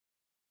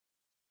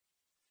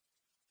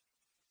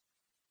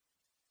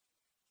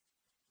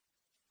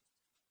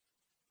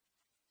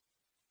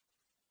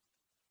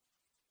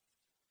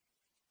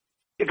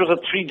It was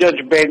a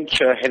three-judge bench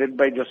headed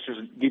by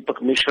Justice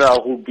Deepak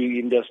Mishra, who will be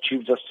India's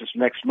Chief Justice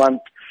next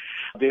month.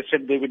 They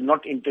said they will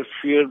not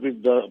interfere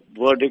with the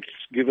verdicts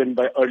given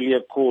by earlier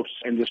courts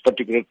in this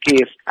particular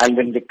case, and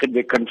then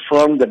they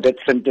confirmed the death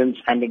sentence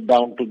handed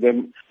down to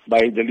them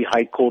by Delhi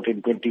High Court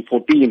in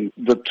 2014.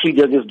 The three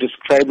judges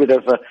described it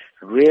as a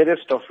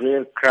rarest of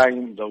rare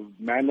crime. The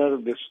manner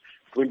this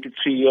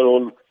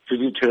 23-year-old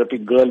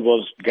physiotherapy girl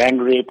was gang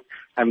raped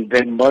and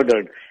then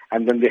murdered,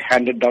 and then they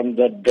handed down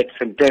the death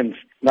sentence.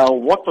 Now,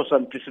 what was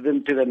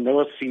unprecedented and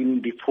never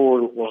seen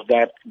before was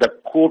that the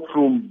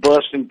courtroom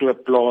burst into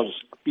applause.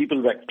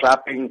 People were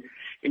clapping,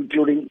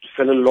 including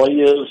fellow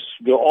lawyers.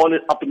 They were all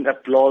up in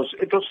applause.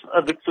 It was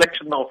a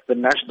reflection of the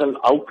national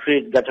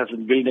outrage that has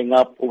been building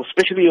up,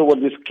 especially over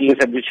this case,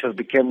 and which has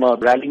become a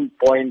rallying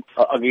point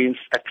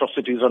against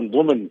atrocities on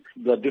women.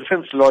 The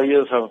defense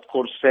lawyers have, of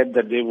course, said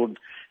that they would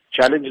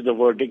challenge the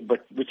verdict,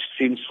 but which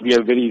seems to be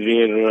a very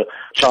rare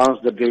chance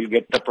that they will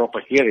get a proper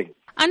hearing.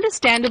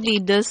 Understandably,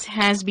 this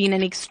has been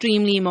an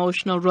extremely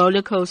emotional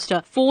roller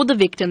coaster for the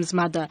victim's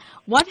mother.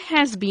 What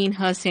has been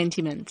her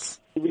sentiments?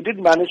 We did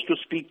manage to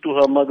speak to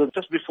her mother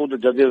just before the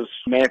judges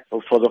met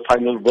for the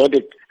final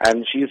verdict,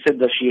 and she said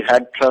that she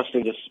had trust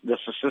in the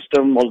justice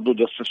system, although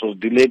justice was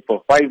delayed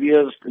for 5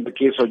 years in the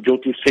case of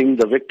Jyoti Singh,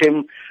 the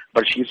victim.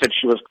 But she said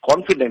she was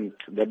confident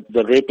that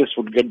the rapist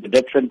would get the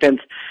death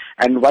sentence.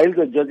 And while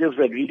the judges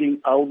were reading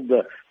out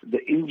the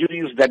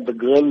injuries that the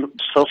girl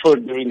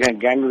suffered during her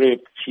gang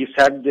rape, she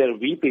sat there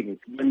weeping.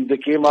 When they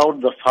came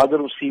out, the father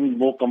seemed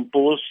more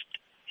composed.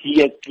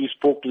 He actually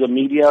spoke to the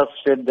media,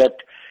 said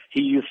that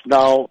he is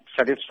now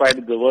satisfied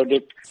with the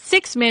verdict.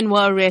 6 men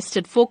were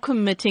arrested for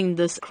committing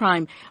this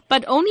crime,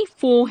 but only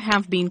 4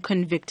 have been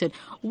convicted.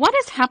 What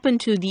has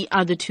happened to the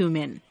other 2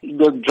 men?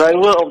 The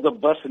driver of the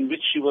bus in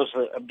which she was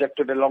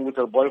abducted along with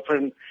her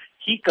boyfriend,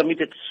 he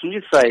committed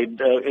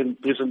suicide in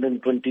prison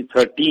in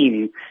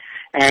 2013.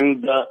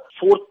 And the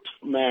 4th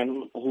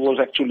man, who was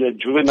actually a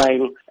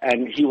juvenile,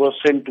 and he was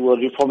sent to a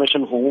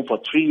reformation home for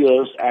 3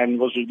 years and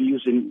was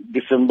released in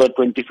December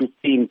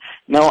 2015.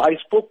 Now, I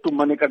spoke to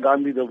Maneka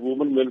Gandhi, the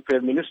Women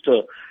Welfare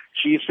Minister.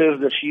 She says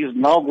that she is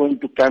now going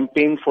to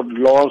campaign for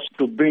laws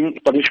to bring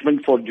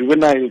punishment for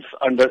juveniles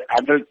under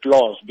adult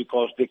laws,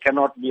 because they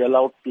cannot be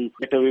allowed to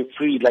get away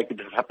free like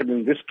it has happened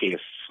in this case.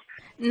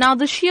 Now,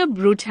 the sheer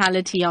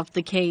brutality of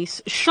the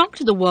case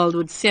shocked the world,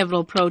 with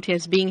several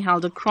protests being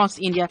held across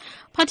India,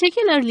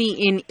 particularly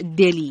in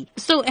Delhi.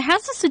 So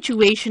has the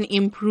situation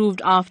improved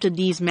after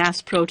these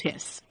mass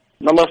protests?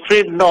 I'm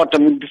afraid not. I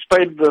mean,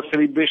 despite the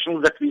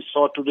celebrations that we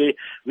saw today,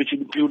 which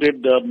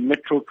included the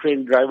metro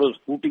train drivers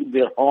hooting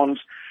their horns,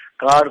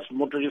 cars,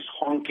 motorists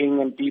honking,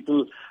 and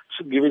people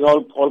giving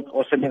out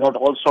or sending out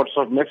all sorts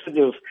of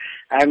messages.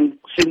 And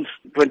since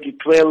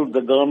 2012,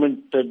 the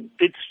government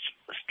did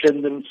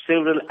strengthen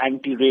several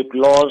anti-rape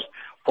laws,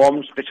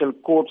 formed special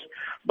courts,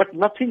 but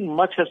nothing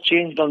much has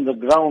changed on the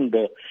ground.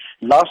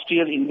 Last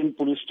year, Indian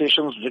police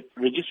stations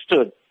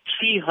registered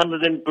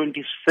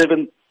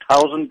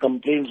 327,000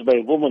 complaints by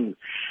women.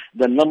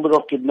 The number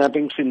of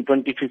kidnappings in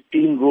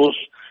 2015 rose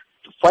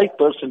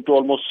 5% to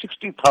almost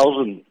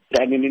 60,000.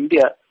 And in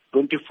India,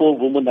 24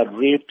 women are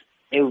raped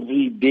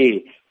every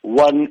day,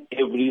 1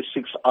 every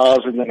 6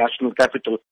 hours in the national capital.